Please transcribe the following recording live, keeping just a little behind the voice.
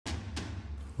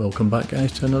Welcome back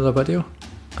guys to another video.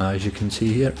 As you can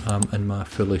see here, I'm in my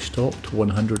fully stocked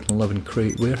 111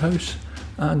 crate warehouse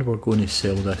and we're going to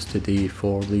sell this today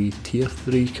for the tier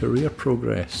 3 career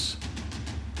progress.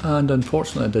 And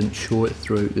unfortunately I didn't show it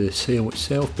throughout the sale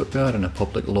itself, but we are in a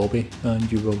public lobby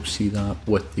and you will see that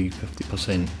with the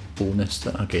 50% bonus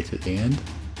that I get at the end.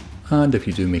 And if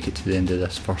you do make it to the end of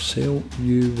this first sale,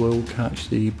 you will catch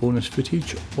the bonus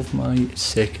footage of my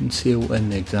second sale in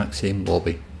the exact same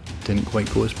lobby. Didn't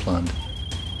quite go as planned.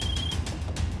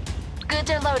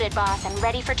 Goods are loaded, boss, and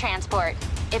ready for transport.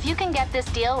 If you can get this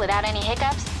deal without any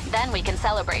hiccups, then we can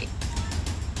celebrate.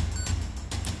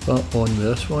 But on with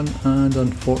this one, and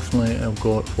unfortunately I've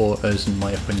got what is in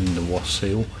my opinion the worst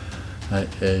sale.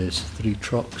 It is 3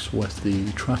 trucks with the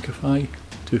Trackify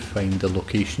to find the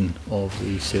location of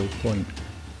the sale point.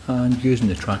 And using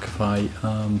the Trackify,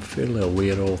 I'm fairly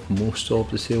aware of most of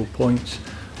the sale points,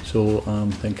 so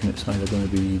I'm thinking it's either going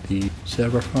to be the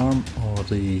server farm or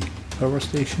the power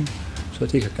station. So I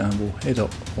take a gamble, head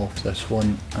up off this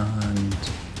one, and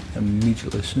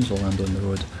immediately as soon as I land on the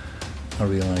road I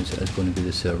realise it is going to be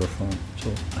the server farm,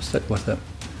 so I stick with it.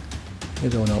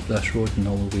 Head on up this road and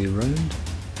all the way around.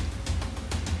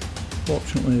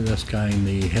 Fortunately this guy in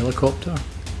the helicopter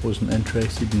wasn't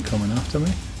interested in coming after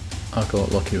me. I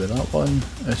got lucky with that one,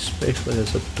 especially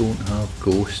as I don't have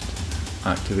Ghost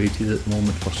activated at the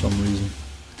moment for some reason.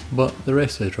 But the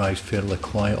rest of the drive's fairly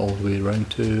quiet all the way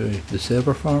around to the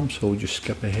server farm, so we'll just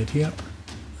skip ahead here.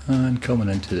 And coming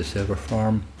into the server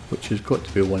farm, which has got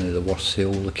to be one of the worst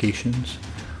sale locations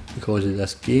because of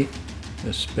this gate,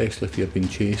 especially if you've been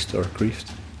chased or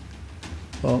griefed.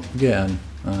 Well, we get in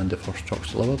and the first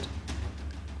truck's delivered.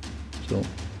 So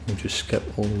we'll just skip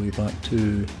all the way back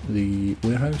to the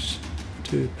warehouse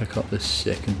to pick up the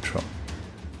second truck.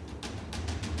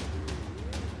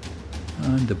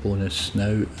 And the bonus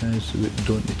now is we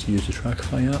don't need to use the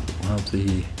Trackify app, we'll have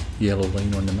the yellow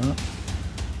line on the map.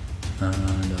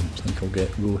 And I think I'll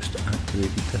get Ghost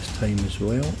activated this time as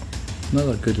well.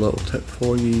 Another good little tip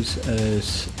for you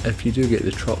is if you do get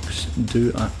the trucks,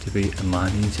 do activate a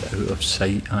manage out of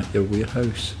sight at your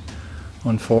warehouse.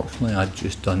 Unfortunately I'd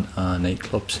just done a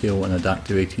nightclub sale and I'd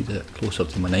activated it closer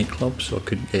to my nightclub, so I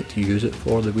couldn't get to use it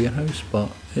for the warehouse,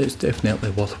 but it's definitely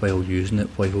worthwhile using it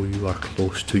while you are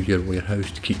close to your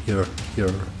warehouse to keep your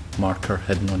marker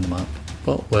hidden on the map.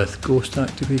 But with Ghost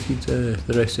activated,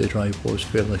 the rest of the drive was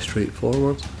fairly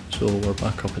straightforward, so we're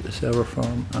back up at the server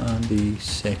farm and the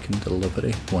second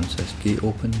delivery, once this gate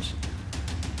opens,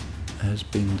 has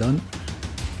been done.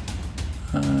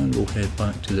 And we'll head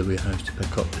back to the warehouse to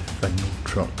pick up the final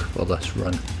truck for this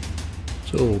run.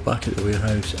 So back at the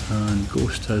warehouse and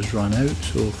Ghost has run out,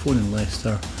 so phoning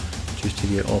Lester just to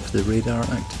get off the radar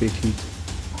activated.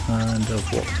 And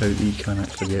I've worked out that you can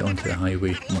actually get onto the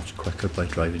highway much quicker by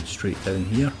driving straight down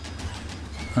here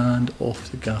and off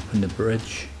the gap in the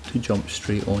bridge to jump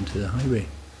straight onto the highway.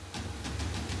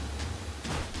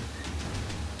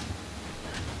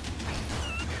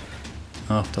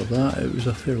 After that it was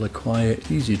a fairly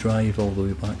quiet, easy drive all the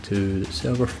way back to the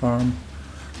server farm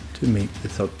to make the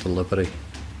third delivery,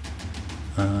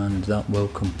 and that will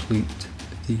complete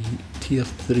the tier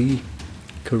 3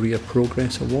 career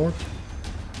progress award,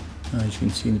 as you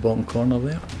can see in the bottom corner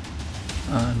there.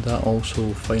 And that also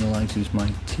finalises my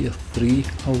tier 3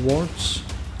 awards,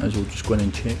 as we'll just go in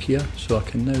and check here. So I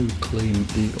can now claim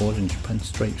the orange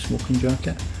pinstripe smoking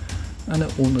jacket, and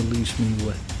it only leaves me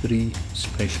with 3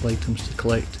 special items to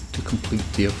collect to complete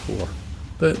tier 4.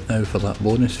 But now for that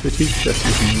bonus footage. This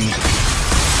is me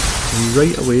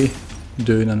right away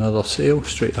doing another sale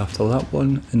straight after that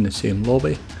one in the same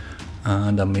lobby,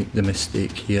 and I make the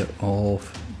mistake here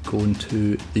of going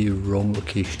to the wrong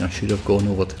location. I should have gone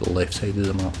over to the left side of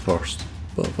the map first,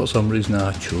 but for some reason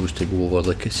I chose to go over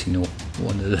the casino,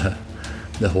 one of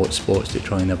the hot spots to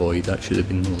try and avoid. That should have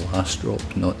been the last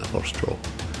drop, not the first drop.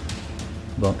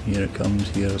 But here it comes,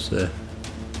 here's the,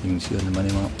 you can see on the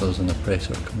minimap there's an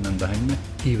oppressor coming in behind me.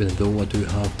 Even though I do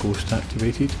have Ghost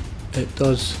activated, it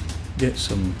does get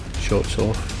some shots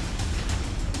off,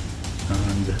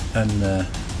 and in the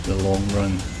long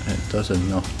run it does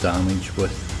enough damage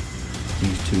with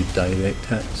these 2 direct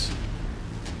hits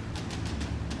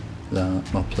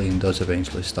that my plane does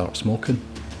eventually start smoking.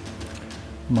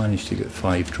 Managed to get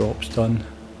 5 drops done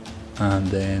and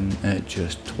then it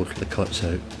just totally cuts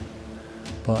out.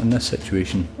 But in this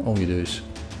situation all you do is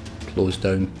close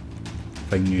down,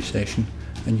 find new session,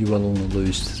 and you will only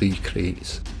lose 3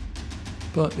 crates.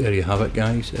 But there you have it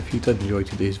guys. If you did enjoy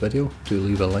today's video, do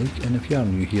leave a like, and if you are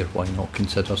new here, why not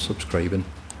consider subscribing.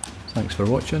 Thanks for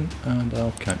watching, and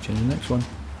I'll catch you in the next one.